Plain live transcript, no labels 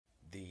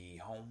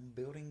home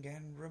building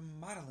and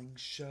remodeling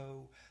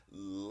show.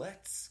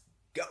 Let's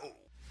go.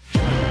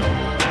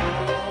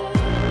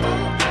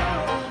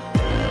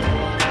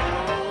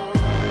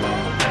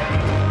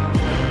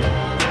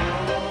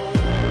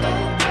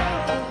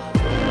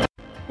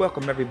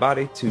 Welcome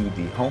everybody to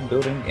the home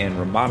building and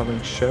remodeling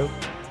show.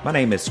 My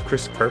name is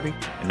Chris Kirby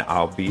and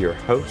I'll be your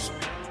host.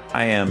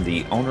 I am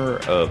the owner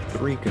of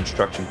 3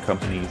 construction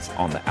companies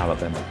on the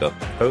Alabama Gulf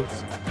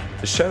Coast.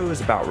 The show is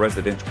about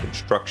residential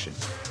construction.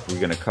 We're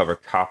going to cover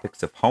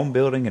topics of home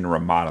building and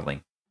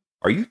remodeling.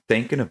 Are you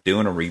thinking of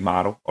doing a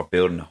remodel or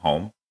building a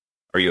home?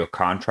 Are you a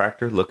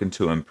contractor looking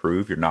to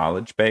improve your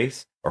knowledge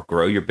base or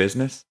grow your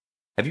business?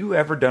 Have you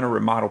ever done a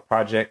remodel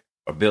project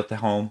or built a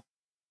home?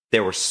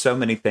 There were so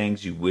many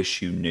things you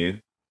wish you knew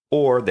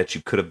or that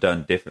you could have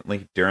done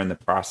differently during the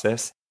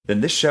process.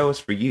 Then this show is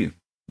for you.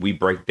 We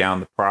break down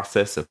the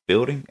process of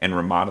building and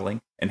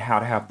remodeling and how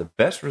to have the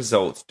best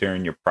results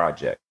during your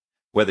project.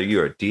 Whether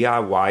you're a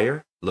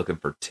DIYer looking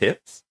for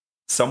tips,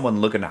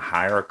 someone looking to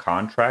hire a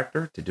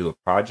contractor to do a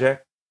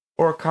project,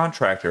 or a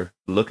contractor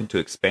looking to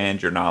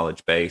expand your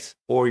knowledge base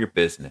or your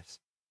business.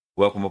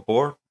 Welcome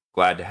aboard.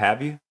 Glad to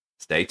have you.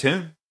 Stay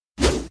tuned.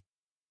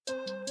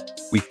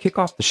 We kick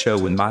off the show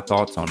with my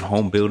thoughts on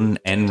home building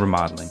and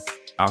remodeling.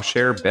 I'll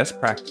share best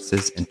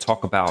practices and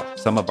talk about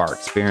some of our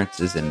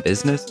experiences in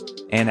business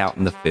and out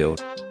in the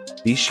field.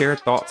 These shared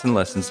thoughts and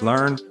lessons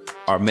learned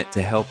are meant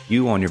to help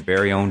you on your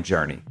very own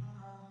journey.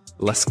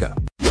 Let's go.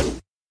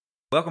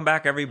 Welcome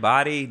back,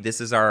 everybody. This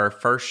is our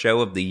first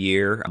show of the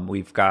year.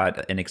 We've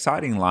got an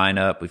exciting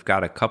lineup. We've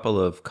got a couple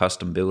of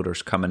custom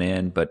builders coming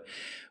in, but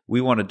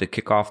we wanted to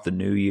kick off the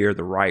new year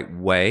the right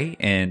way,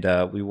 and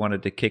we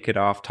wanted to kick it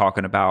off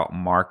talking about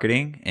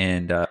marketing.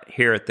 And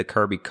here at the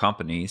Kirby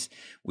Companies,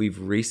 we've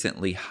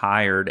recently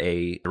hired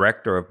a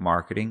director of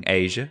marketing,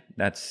 Asia.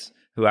 That's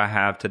who I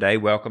have today.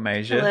 Welcome,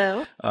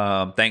 Asia.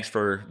 Hello. Thanks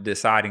for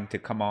deciding to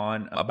come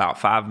on about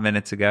 5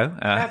 minutes ago.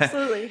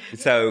 Absolutely.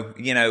 So,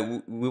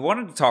 we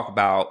wanted to talk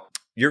about,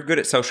 you're good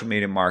at social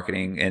media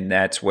marketing, and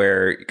that's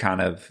where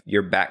kind of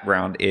your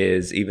background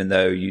is, even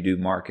though you do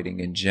marketing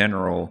in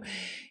general.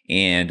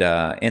 And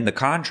in the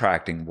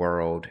contracting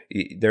world,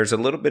 there's a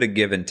little bit of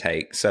give and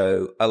take.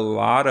 So a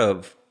lot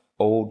of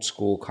old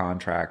school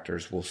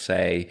contractors will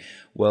say,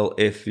 well,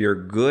 if you're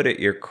good at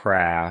your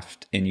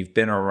craft and you've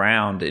been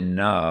around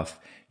enough,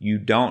 you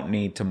don't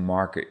need to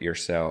market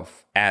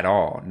yourself at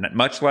all,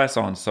 much less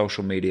on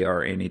social media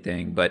or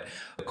anything. But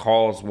the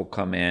calls will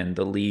come in,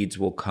 the leads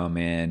will come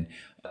in.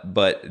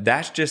 But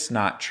that's just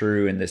not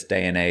true in this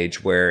day and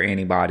age where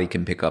anybody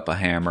can pick up a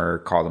hammer,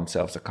 call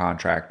themselves a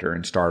contractor,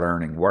 and start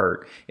earning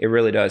work. It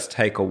really does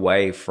take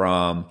away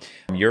from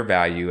your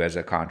value as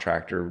a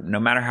contractor, no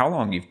matter how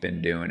long you've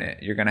been doing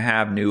it. You're going to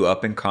have new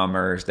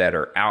up-and-comers that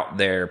are out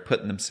there,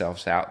 putting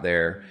themselves out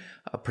there,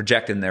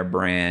 projecting their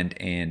brand.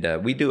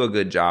 And we do a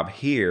good job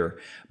here,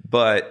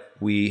 but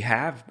we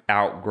have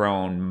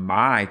outgrown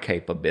my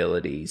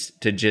capabilities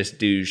to just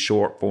do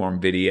short-form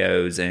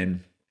videos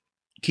and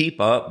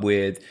keep up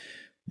with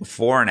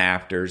before and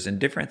afters and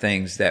different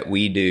things that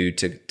we do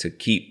to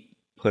keep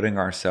putting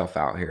ourselves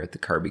out here at the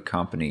Kirby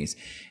Companies.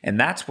 And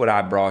that's what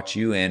I brought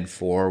you in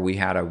for. We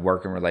had a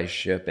working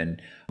relationship, and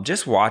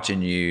just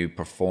watching you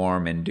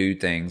perform and do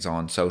things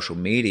on social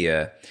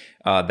media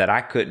that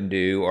I couldn't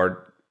do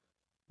or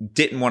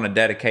didn't want to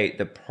dedicate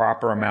the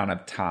proper amount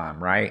of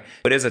time, right?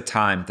 It is a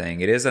time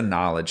thing. It is a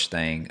knowledge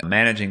thing.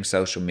 Managing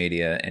social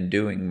media and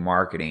doing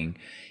marketing,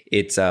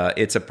 it's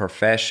a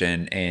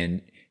profession,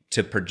 and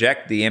to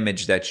project the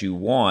image that you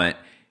want,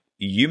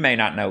 you may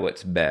not know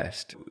what's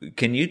best.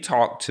 Can you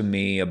talk to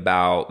me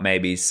about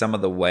maybe some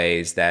of the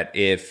ways that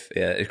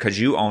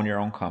because you own your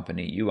own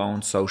company, you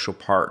own Social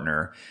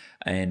Partner,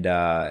 and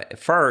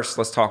first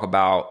let's talk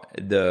about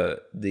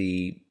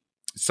the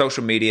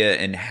social media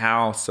and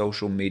how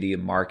social media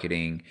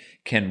marketing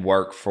can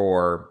work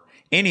for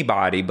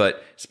anybody,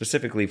 but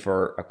specifically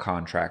for a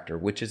contractor,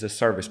 which is a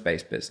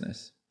service-based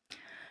business.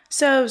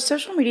 So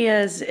social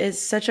media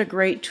is such a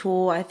great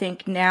tool. I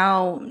think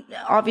now,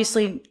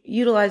 obviously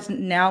utilized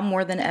now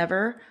more than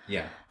ever.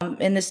 Yeah.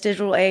 In this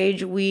digital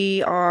age,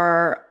 we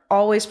are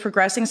always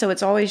progressing. So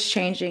it's always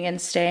changing, and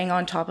staying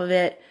on top of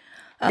it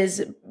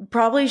is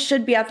probably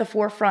should be at the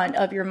forefront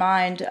of your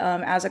mind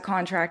as a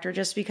contractor,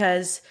 just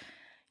because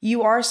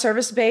you are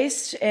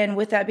service-based. And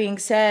with that being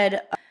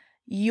said,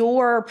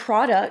 your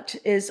product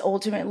is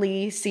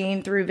ultimately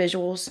seen through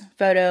visuals,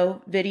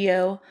 photo,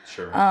 video,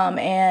 Sure.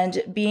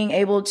 And being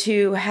able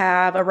to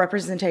have a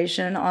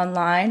representation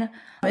online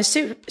is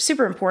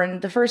super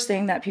important. The first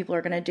thing that people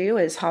are going to do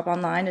is hop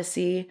online to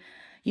see,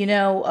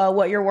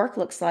 what your work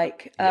looks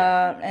like.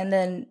 Yeah. And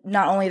then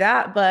not only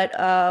that,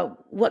 but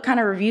what kind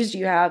of reviews do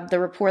you have, the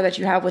rapport that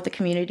you have with the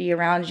community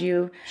around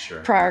you,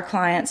 Sure. prior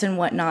clients and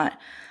whatnot.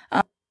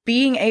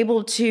 Being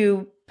able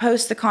to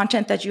post the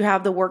content that you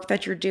have, the work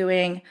that you're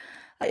doing,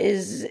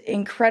 is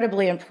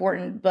incredibly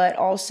important, but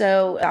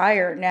also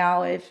dire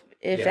now. If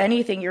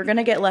anything, you're going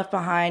to get left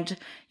behind.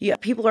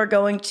 People are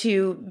going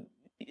to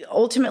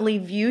ultimately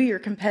view your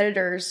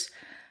competitors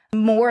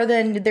more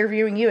than they're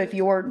viewing you if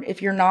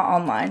you're not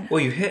online.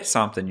 Well, you hit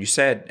something. You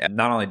said,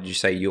 not only did you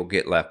say you'll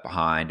get left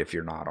behind if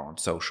you're not on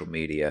social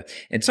media,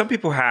 and some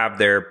people have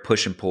their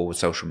push and pull with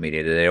social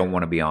media. They don't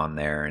want to be on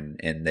there,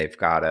 and they've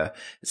got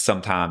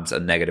sometimes a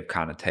negative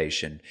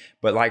connotation.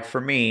 But like for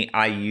me,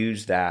 I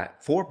use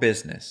that for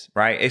business,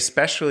 right?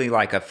 Especially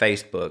like a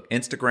Facebook.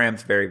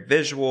 Instagram's very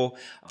visual.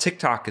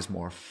 TikTok is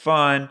more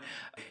fun,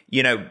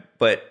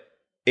 but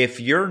if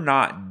you're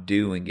not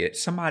doing it,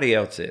 somebody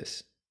else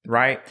is.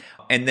 Right.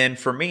 And then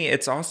for me,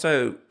 it's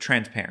also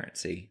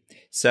transparency.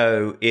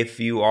 So if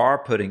you are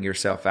putting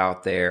yourself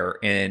out there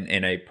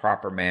in a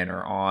proper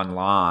manner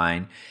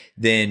online,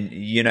 then,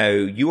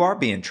 you are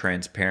being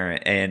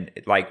transparent. And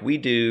like we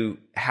do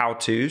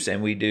how-tos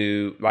and we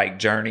do like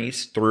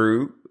journeys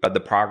through the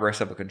progress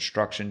of a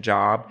construction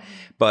job.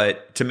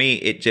 But to me,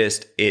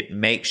 it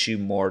makes you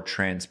more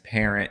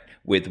transparent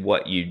with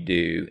what you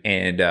do.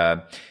 And,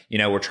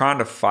 we're trying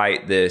to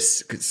fight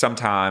this.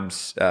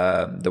 Sometimes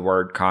the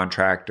word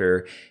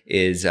contractor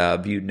is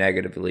viewed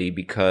negatively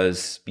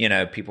because,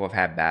 people have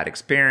had bad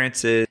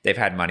experiences. They've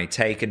had money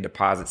taken,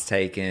 deposits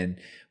taken,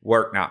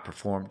 work not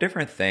performed,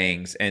 different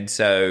things. And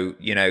so,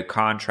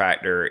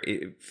 contractor,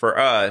 for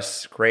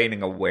us,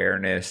 creating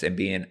awareness and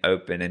being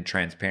open and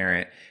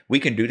transparent, we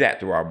can do that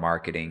through our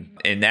marketing.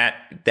 And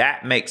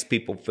that makes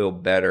people feel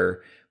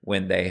better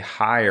when they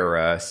hire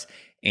us.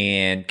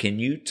 And can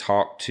you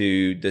talk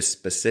to the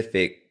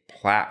specific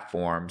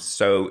platforms?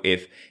 So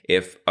if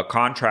a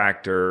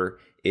contractor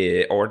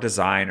or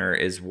designer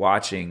is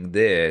watching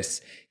this,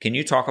 can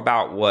you talk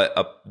about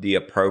what the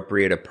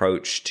appropriate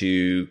approach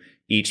to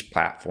each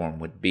platform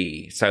would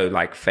be? So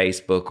like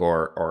Facebook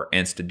or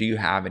Insta, do you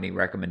have any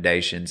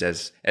recommendations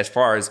as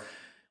far as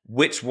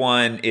which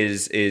one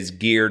is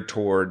geared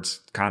towards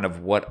kind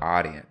of what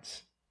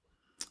audience?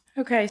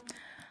 Okay.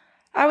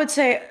 I would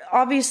say,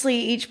 obviously,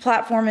 each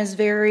platform is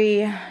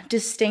very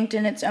distinct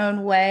in its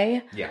own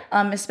way,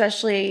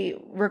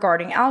 especially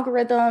regarding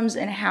algorithms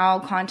and how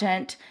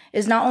content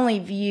is not only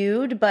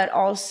viewed, but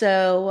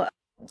also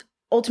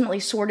ultimately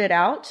sorted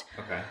out.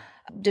 Okay.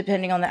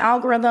 Depending on the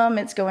algorithm,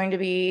 it's going to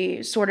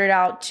be sorted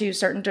out to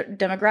certain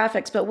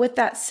demographics. But with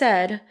that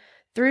said,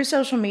 through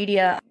social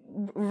media,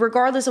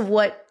 regardless of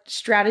what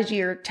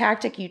strategy or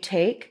tactic you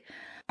take,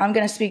 I'm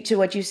going to speak to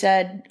what you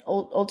said,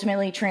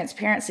 ultimately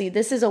transparency.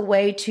 This is a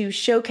way to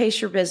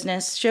showcase your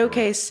business,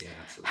 showcase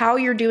how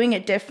you're doing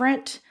it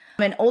different.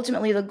 And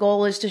ultimately, the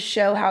goal is to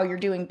show how you're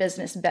doing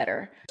business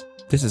better.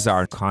 This is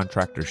our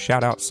contractor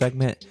shout out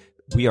segment.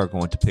 We are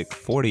going to pick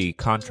 40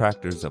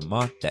 contractors a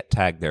month that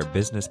tag their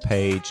business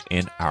page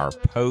in our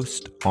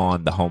post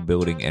on the Home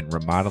Building and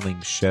Remodeling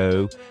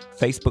Show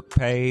Facebook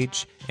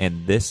page.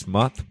 And this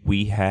month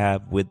we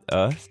have with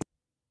us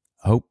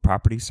Hope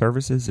Property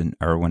Services in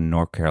Irwin,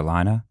 North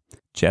Carolina,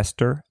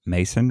 Jester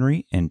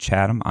Masonry in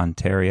Chatham,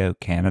 Ontario,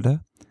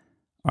 Canada,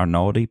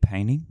 Arnoldi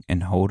Painting in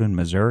Holden,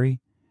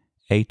 Missouri,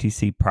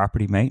 ATC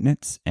Property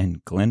Maintenance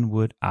in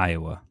Glenwood,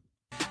 Iowa.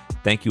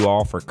 Thank you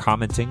all for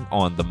commenting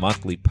on the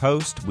monthly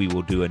post. We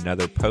will do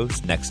another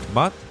post next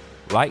month.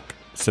 Like,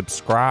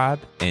 subscribe,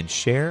 and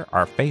share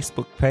our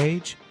Facebook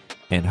page,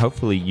 and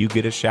hopefully you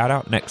get a shout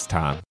out next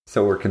time.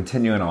 So we're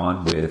continuing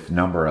on with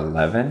number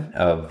 11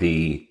 of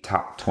the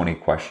top 20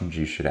 questions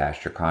you should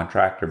ask your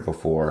contractor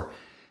before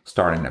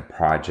starting a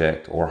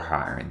project or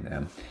hiring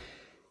them.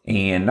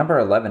 And number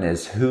 11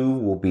 is who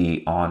will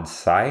be on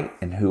site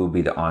and who will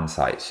be the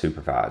on-site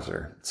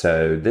supervisor.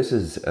 So this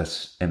is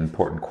an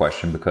important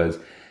question because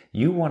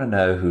you want to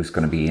know who's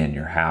going to be in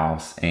your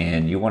house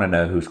and you want to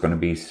know who's going to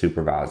be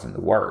supervising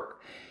the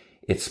work.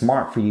 It's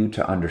smart for you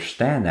to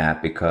understand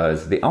that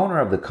because the owner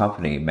of the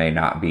company may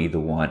not be the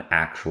one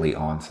actually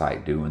on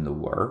site doing the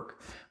work,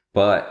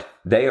 but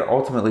they are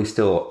ultimately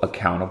still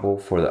accountable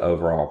for the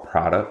overall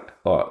product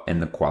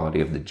and the quality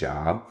of the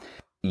job.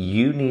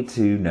 You need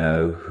to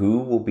know who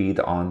will be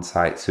the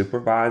on-site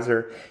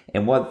supervisor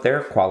and what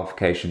their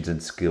qualifications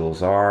and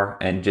skills are,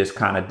 and just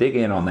kind of dig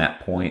in on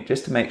that point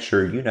just to make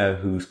sure you know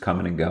who's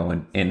coming and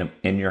going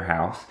in your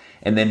house,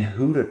 and then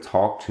who to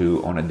talk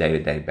to on a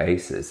day-to-day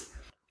basis.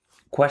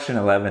 Question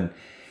 11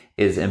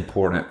 is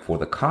important for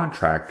the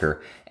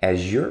contractor.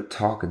 As you're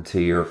talking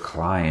to your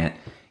client,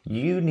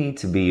 you need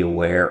to be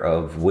aware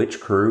of which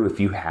crew,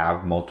 if you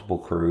have multiple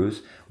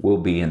crews, will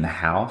be in the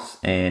house,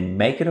 and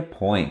make it a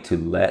point to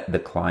let the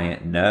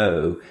client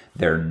know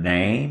their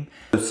name.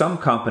 Some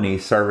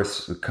companies,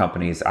 service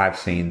companies I've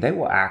seen, they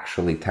will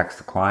actually text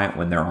the client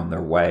when they're on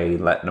their way,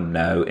 letting them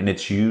know. And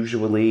it's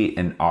usually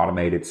an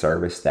automated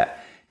service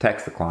that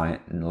texts the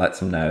client and lets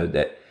them know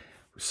that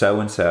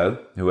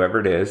so-and-so, whoever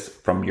it is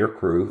from your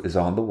crew, is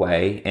on the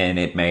way. And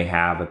it may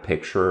have a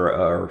picture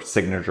or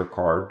signature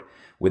card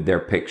with their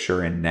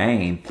picture and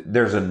name.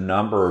 There's a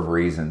number of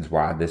reasons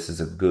why this is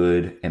a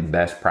good and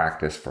best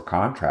practice for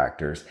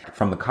contractors.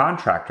 From the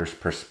contractor's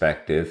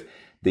perspective,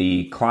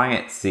 the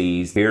client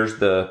sees, here's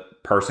the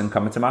person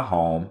coming to my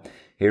home,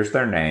 here's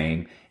their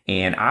name.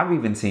 And I've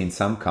even seen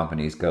some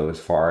companies go as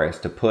far as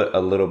to put a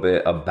little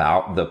bit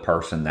about the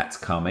person that's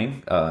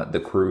coming,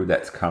 the crew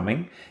that's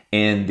coming,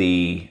 in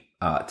the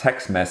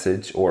text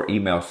message or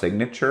email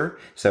signature.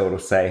 So it'll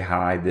say,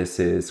 hi, this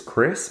is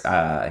Chris.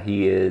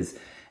 He is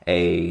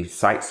a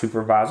site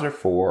supervisor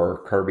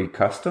for Kirby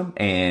Custom.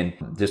 And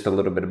just a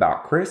little bit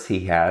about Chris.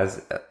 He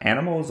has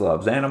animals,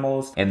 loves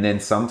animals. And then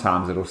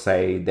sometimes it'll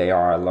say they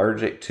are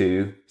allergic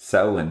to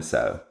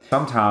so-and-so.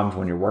 Sometimes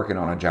when you're working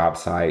on a job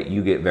site,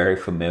 you get very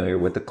familiar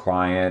with the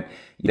client.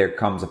 There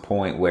comes a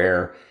point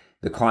where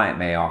the client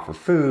may offer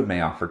food,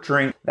 may offer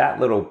drink. That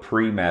little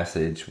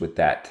pre-message with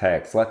that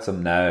text lets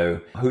them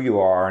know who you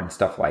are and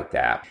stuff like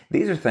that.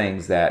 These are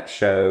things that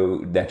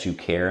show that you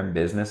care in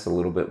business a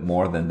little bit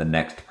more than the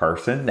next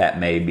person that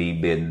may be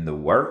bidding the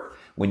work.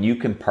 When you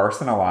can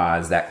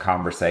personalize that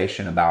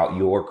conversation about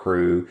your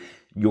crew,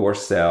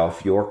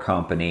 yourself, your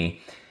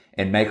company,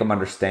 and make them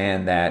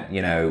understand that,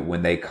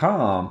 when they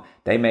come,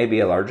 they may be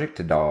allergic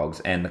to dogs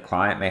and the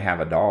client may have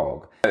a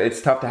dog.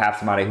 It's tough to have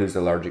somebody who's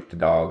allergic to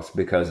dogs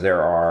because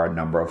there are a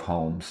number of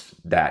homes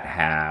that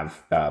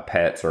have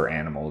pets or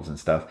animals and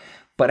stuff.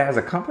 But as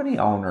a company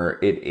owner,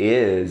 it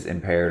is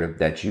imperative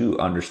that you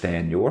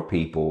understand your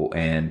people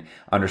and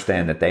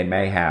understand that they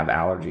may have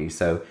allergies.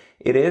 So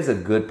it is a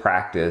good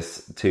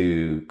practice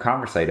to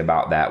conversate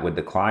about that with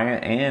the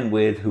client and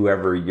with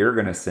whoever you're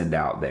going to send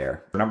out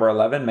there. Number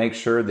 11, make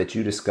sure that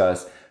you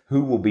discuss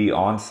who will be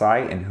on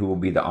site and who will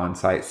be the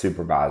on-site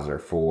supervisor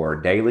for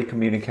daily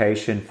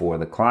communication for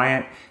the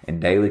client and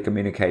daily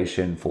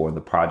communication for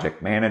the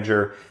project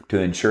manager to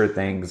ensure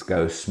things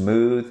go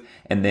smooth.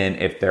 And then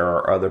if there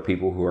are other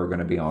people who are going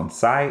to be on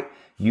site,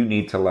 you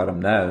need to let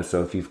them know.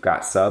 So if you've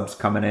got subs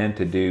coming in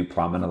to do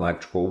plumbing,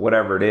 electrical,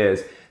 whatever it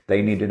is,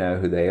 they need to know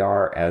who they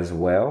are as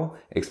well,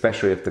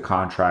 especially if the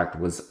contract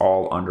was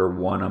all under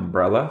one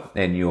umbrella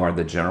and you are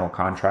the general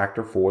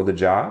contractor for the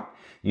job.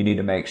 You need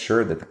to make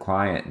sure that the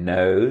client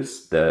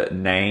knows the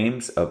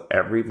names of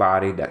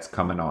everybody that's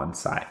coming on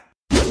site.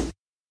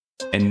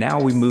 And now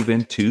we move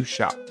into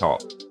Shop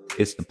Talk.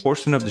 It's the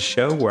portion of the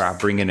show where I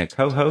bring in a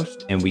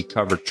co-host and we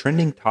cover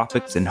trending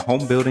topics in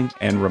home building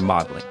and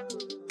remodeling.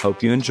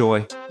 Hope you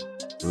enjoy.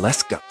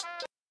 Let's go.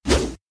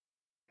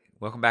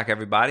 Welcome back,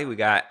 everybody. We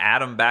got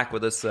Adam back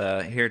with us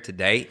here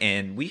today,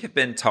 and we have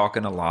been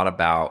talking a lot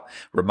about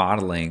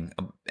remodeling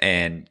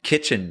and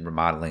kitchen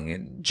remodeling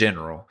in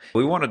general.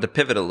 We wanted to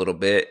pivot a little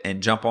bit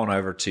and jump on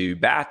over to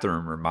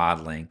bathroom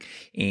remodeling.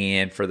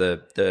 And for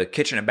the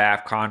kitchen and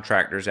bath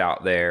contractors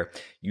out there,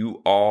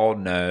 you all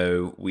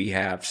know we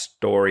have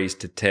stories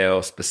to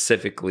tell.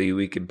 Specifically,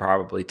 we can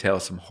probably tell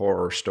some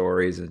horror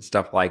stories and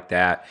stuff like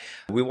that.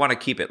 We want to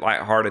keep it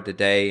lighthearted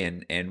today,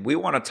 and we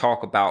want to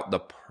talk about the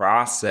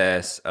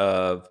process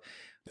of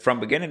from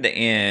beginning to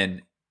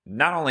end,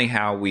 not only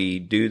how we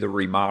do the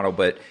remodel,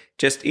 but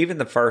just even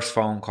the first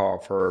phone call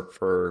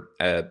for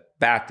a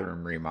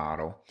bathroom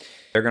remodel.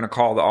 They're going to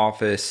call the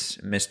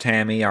office, Miss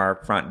Tammy,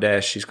 our front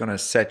desk. She's going to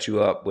set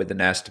you up with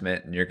an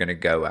estimate and you're going to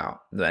go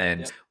out.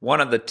 And one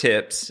of the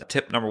tips,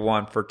 tip number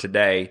 1 for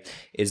today,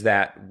 is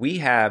that we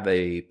have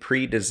a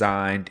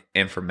pre-designed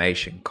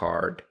information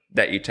card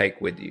that you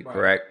take with you,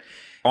 correct?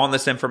 On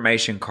this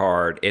information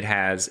card, it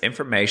has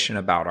information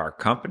about our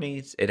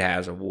companies. It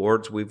has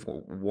awards we've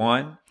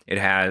won. It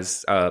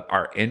has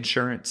our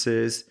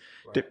insurances,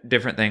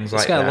 different things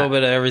like that. It's got a little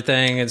bit of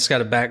everything. It's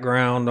got a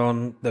background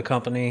on the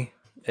company.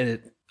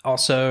 It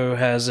also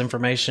has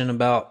information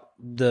about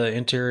the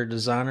interior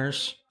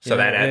designers. So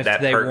that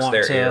perks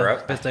their ear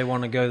up. If they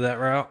want to go that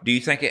route. Do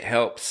you think it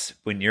helps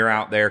when you're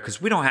out there?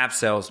 Because we don't have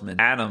salesmen.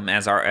 Adam,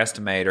 as our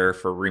estimator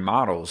for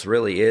remodels,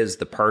 really is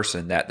the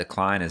person that the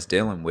client is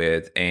dealing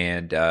with.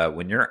 And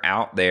when you're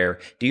out there,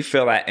 do you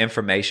feel that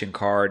information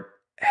card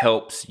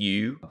helps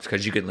you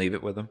because you can leave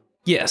it with them?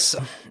 Yes.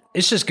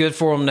 It's just good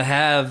for them to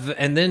have.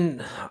 And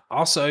then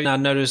also, I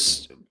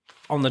noticed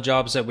on the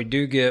jobs that we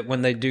do get,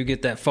 when they do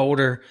get that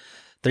folder,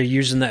 they're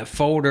using that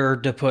folder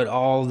to put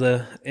all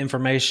the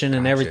information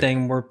and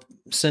everything we're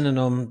sending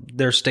them.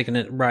 They're sticking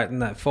it right in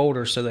that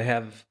folder so they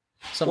have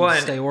something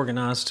to stay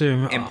organized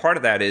too. And part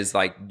of that is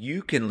like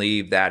you can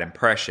leave that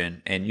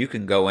impression and you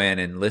can go in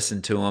and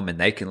listen to them and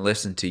they can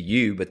listen to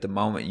you. But the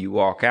moment you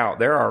walk out,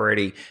 they're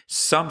already,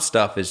 some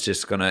stuff is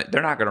just they're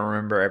not going to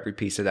remember every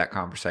piece of that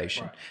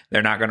conversation. Right.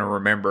 They're not going to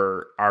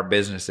remember our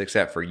business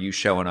except for you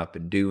showing up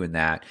and doing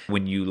that.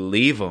 When you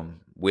leave them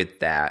with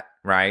that,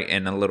 right,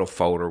 in a little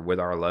folder with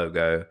our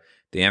logo,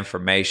 the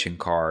information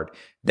card,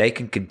 they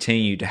can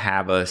continue to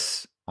have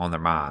us on their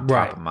mind,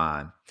 top of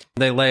mind.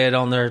 They lay it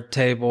on their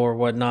table or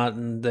whatnot,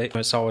 and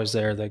it's always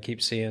there. They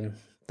keep seeing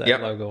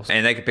that logo.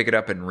 And they can pick it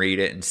up and read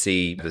it and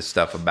see the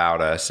stuff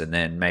about us and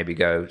then maybe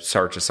go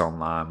search us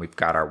online. We've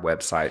got our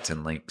websites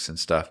and links and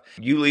stuff.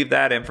 You leave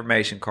that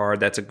information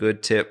card. That's a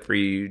good tip for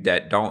you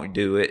that don't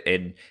do it.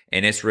 And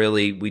it's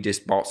really, we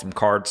just bought some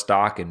card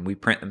stock and we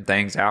print them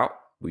things out.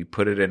 We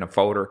put it in a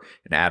folder,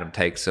 and Adam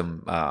takes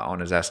them on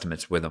his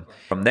estimates with him.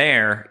 From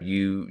there,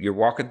 you're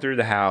walking through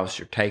the house,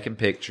 you're taking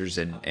pictures,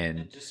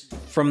 and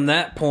from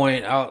that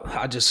point,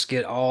 I just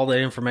get all the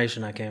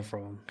information I can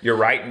from them. You're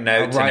writing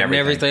notes, and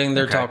everything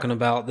they're talking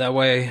about. That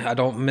way, I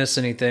don't miss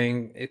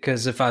anything.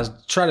 Because if I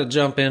try to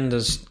jump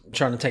into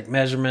trying to take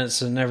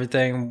measurements and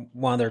everything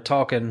while they're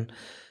talking,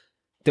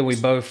 that we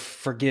both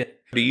forget.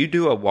 Do you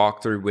do a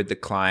walkthrough with the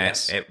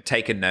client, Yes.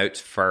 taking notes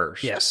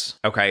first? Yes.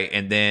 Okay,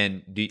 and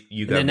then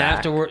you go And then back?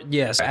 afterward,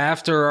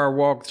 after our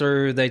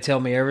walkthrough, they tell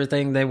me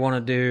everything they want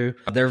to do,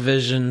 their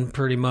vision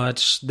pretty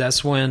much.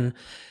 That's when,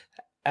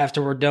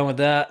 after we're done with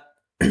that,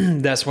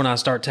 that's when I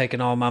start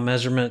taking all my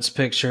measurements,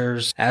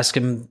 pictures,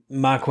 asking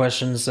my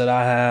questions that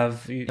I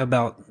have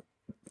about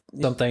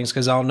some things,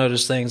 because I'll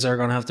notice things that are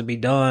going to have to be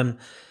done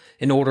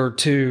in order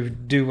to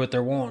do what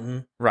they're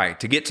wanting. Right.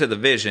 To get to the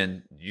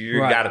vision, you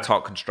got to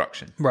talk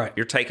construction. Right.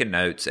 You're taking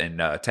notes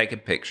and taking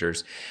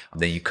pictures.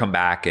 Then you come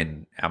back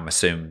and I'm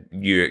assuming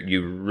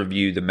you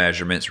review the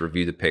measurements,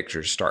 review the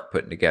pictures, start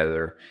putting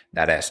together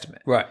that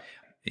estimate. Right.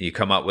 You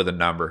come up with a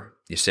number,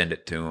 you send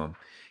it to them.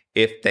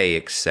 If they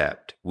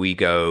accept, we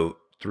go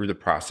through the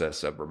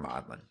process of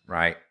remodeling,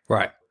 right?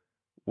 Right.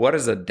 What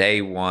does a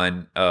day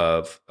one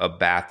of a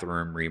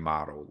bathroom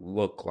remodel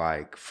look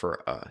like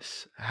for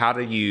us? How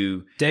do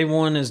you... Day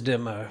one is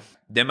demo.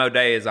 Demo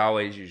day is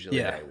always usually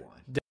day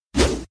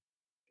one.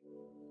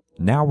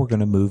 Now we're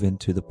going to move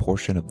into the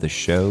portion of the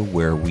show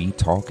where we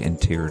talk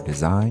interior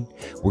design.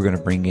 We're going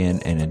to bring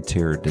in an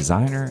interior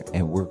designer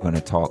and we're going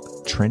to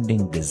talk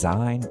trending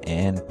design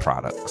and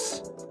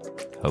products.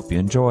 Hope you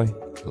enjoy.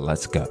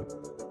 Let's go.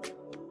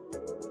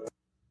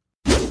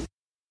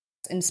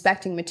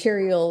 Inspecting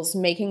materials,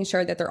 making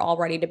sure that they're all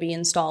ready to be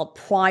installed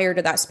prior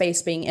to that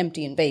space being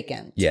empty and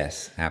vacant.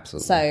 Yes,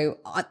 absolutely. So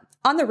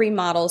on the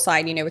remodel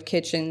side, with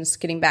kitchens,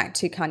 getting back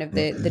to kind of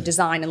the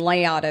design and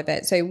layout of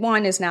it. So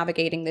one is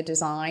navigating the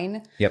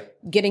design. Yep.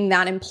 Getting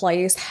that in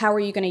place. How are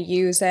you going to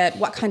use it?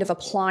 What kind of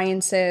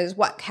appliances?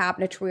 What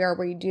cabinetry are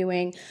we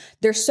doing?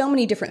 There's so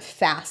many different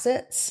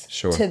facets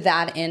to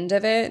that end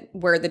of it,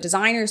 where the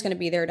designer is going to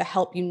be there to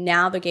help you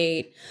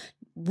navigate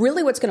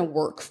really what's going to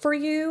work for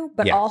you,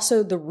 but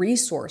also the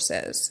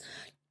resources.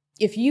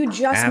 If you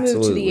just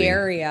move to the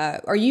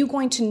area, are you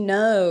going to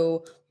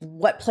know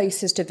what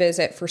places to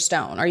visit for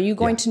stone? Are you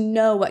going to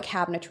know what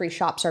cabinetry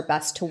shops are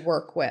best to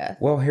work with?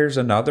 Well, here's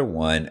another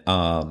one.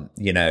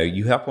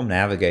 You help them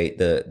navigate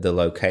the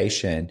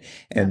location,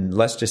 and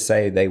let's just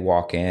say they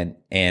walk in,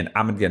 and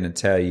I'm going to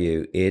tell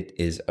you, it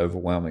is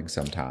overwhelming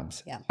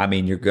sometimes. Yeah. I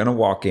mean, you're going to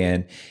walk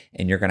in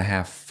and you're going to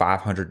have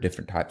 500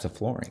 different types of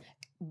flooring.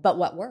 But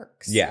what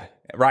works? Yeah,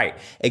 right.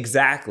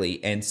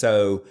 Exactly. And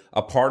so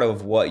a part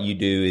of what you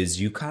do is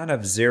you kind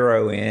of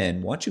zero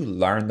in. Once you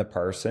learn the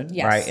person,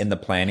 right, in the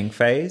planning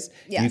phase,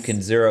 you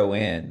can zero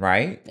in,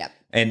 right? Yep.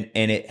 And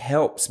it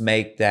helps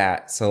make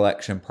that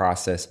selection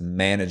process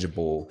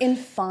manageable. And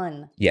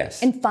fun.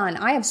 Yes. And fun.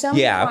 I have so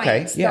many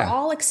clients. Yeah. They're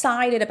all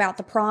excited about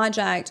the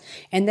project.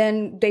 And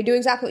then they do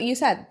exactly what you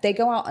said. They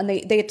go out and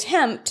they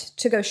attempt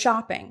to go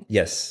shopping.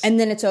 Yes. And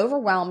then it's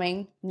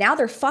overwhelming. Now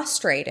they're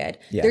frustrated.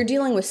 Yeah. They're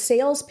dealing with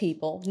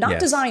salespeople, not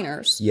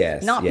designers.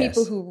 Yes. Not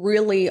people who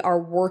really are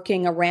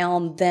working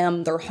around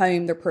them, their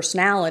home, their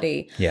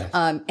personality. Yeah.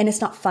 And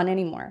it's not fun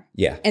anymore.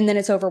 Yeah. And then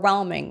it's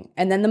overwhelming.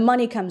 And then the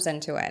money comes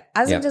into it.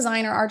 As a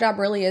designer, our job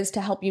really is to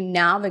help you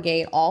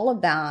navigate all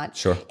of that.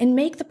 Sure. And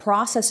make the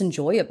process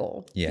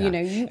enjoyable. Yeah.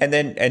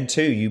 And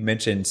two, you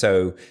mentioned,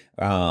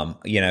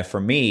 for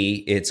me,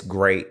 it's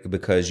great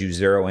because you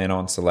zero in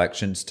on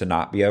selections to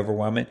not be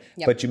overwhelming.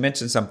 Yep. But you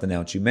mentioned something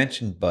else. You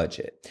mentioned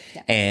budget.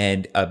 Yeah.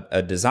 And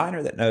a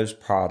designer that knows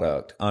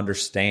product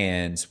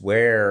understands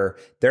where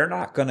they're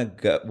not going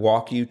to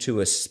walk you to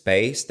a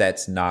space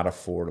that's not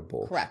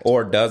affordable. Correct.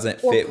 Or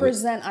doesn't fit. Or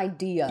present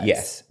ideas.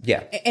 Yes.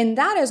 Yeah. And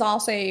that is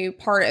also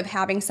part of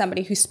having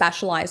somebody who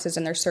specializes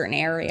in their certain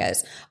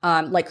areas.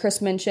 Like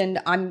Chris mentioned,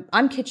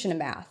 I'm kitchen and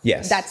bath.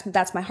 Yes.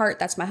 That's my heart.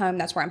 That's my home.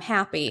 That's where I'm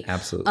happy.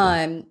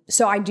 Absolutely.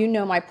 So I do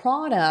know my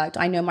product.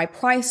 I know my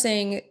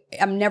pricing.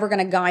 I'm never going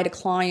to guide a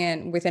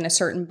client within a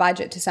certain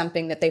budget to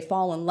something that they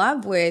fall in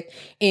love with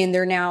and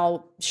they're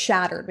now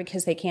shattered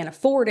because they can't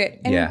afford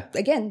it. And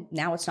again,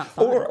 now it's not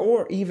fun.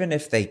 Or even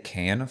if they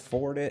can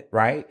afford it,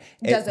 right?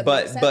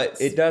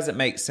 But it doesn't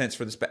make sense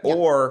for the space. Yeah.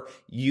 Or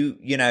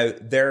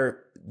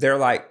they're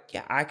like,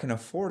 yeah, I can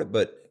afford it,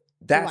 but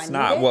that's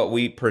not what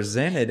we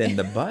presented in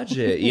the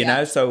budget, you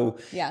know? So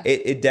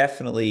it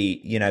definitely,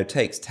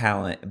 takes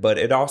talent, but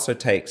it also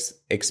takes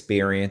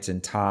experience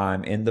and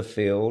time in the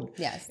field.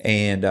 Yes.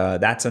 And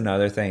that's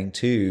another thing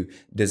too,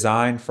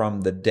 design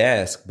from the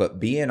desk, but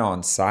being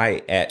on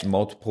site at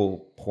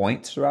multiple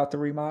points throughout the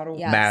remodel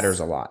matters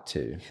a lot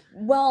too.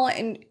 Well,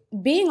 and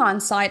being on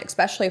site,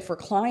 especially for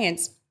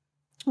clients,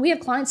 we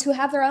have clients who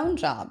have their own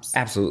jobs.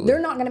 Absolutely.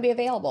 They're not going to be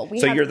available.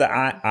 You're the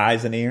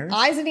eyes and ears?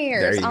 Eyes and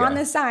ears on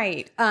the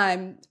site.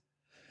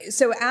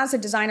 So as a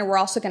designer, we're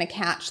also going to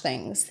catch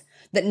things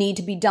that need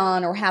to be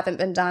done or haven't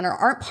been done or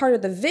aren't part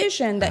of the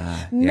vision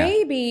that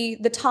maybe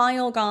the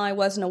tile guy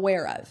wasn't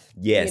aware of.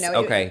 Yes.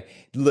 Okay.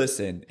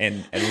 Listen,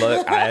 and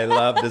look, I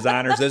love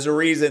designers. There's a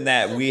reason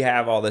that we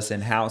have all this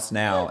in-house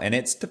now, and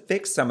it's to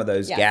fix some of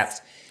those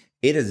gaps.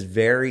 It is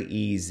very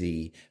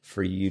easy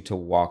for you to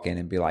walk in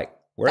and be like,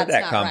 Where did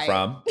that come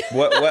from?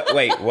 What?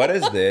 Wait, what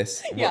is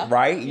this?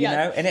 Right? You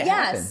know, and it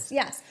happens.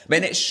 Yes.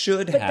 And it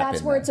should happen. But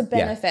that's where it's a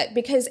benefit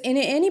because in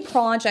any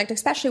project,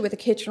 especially with a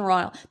kitchen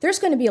remodel, there's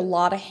going to be a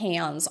lot of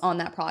hands on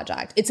that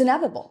project. It's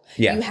inevitable.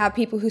 Yeah. You have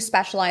people who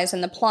specialize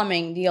in the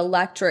plumbing, the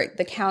electric,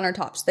 the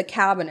countertops, the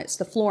cabinets,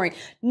 the flooring.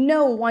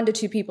 No 1 to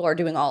 2 people are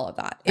doing all of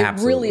that. It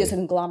really is a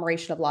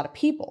conglomeration of a lot of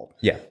people.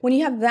 Yeah. When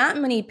you have that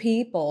many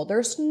people,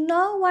 there's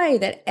no way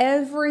that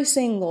every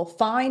single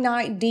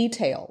finite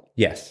detail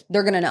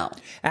they're going to know.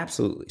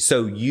 Absolutely.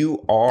 So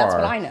you are, that's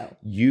what I know.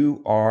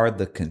 You are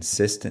the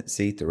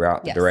consistency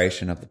throughout the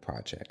duration of the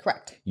project.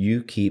 Correct.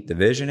 You keep the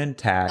vision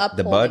intact,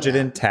 the budget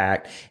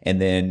intact, and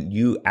then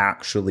you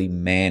actually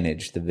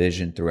manage the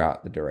vision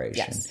throughout the duration.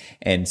 Yes.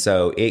 And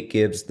so it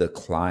gives the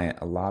client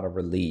a lot of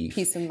relief.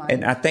 Peace of mind.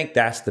 And I think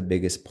that's the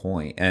biggest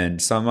point.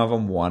 And some of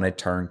them want a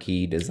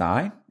turnkey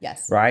design.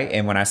 Yes. Right.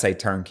 And when I say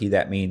turnkey,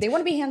 that means they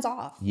want to be hands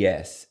off.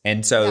 Yes.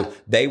 And so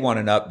they want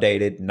an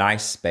updated,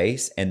 nice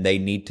space, and they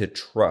need to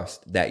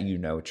trust that you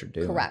know what you're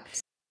doing.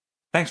 Correct.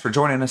 Thanks for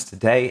joining us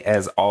today.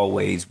 As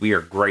always, we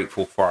are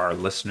grateful for our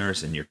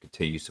listeners and your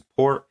continued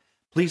support.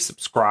 Please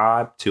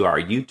subscribe to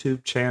our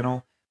YouTube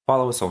channel.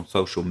 Follow us on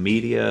social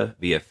media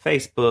via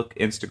Facebook,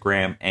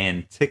 Instagram,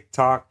 and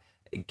TikTok.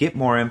 Get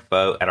more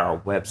info at our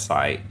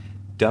website,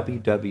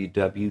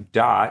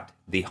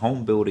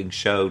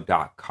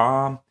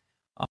 www.thehomebuildingshow.com.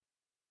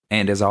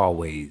 And as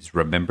always,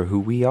 remember who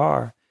we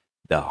are,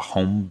 the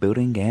Home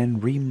Building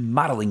and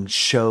Remodeling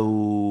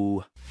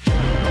Show.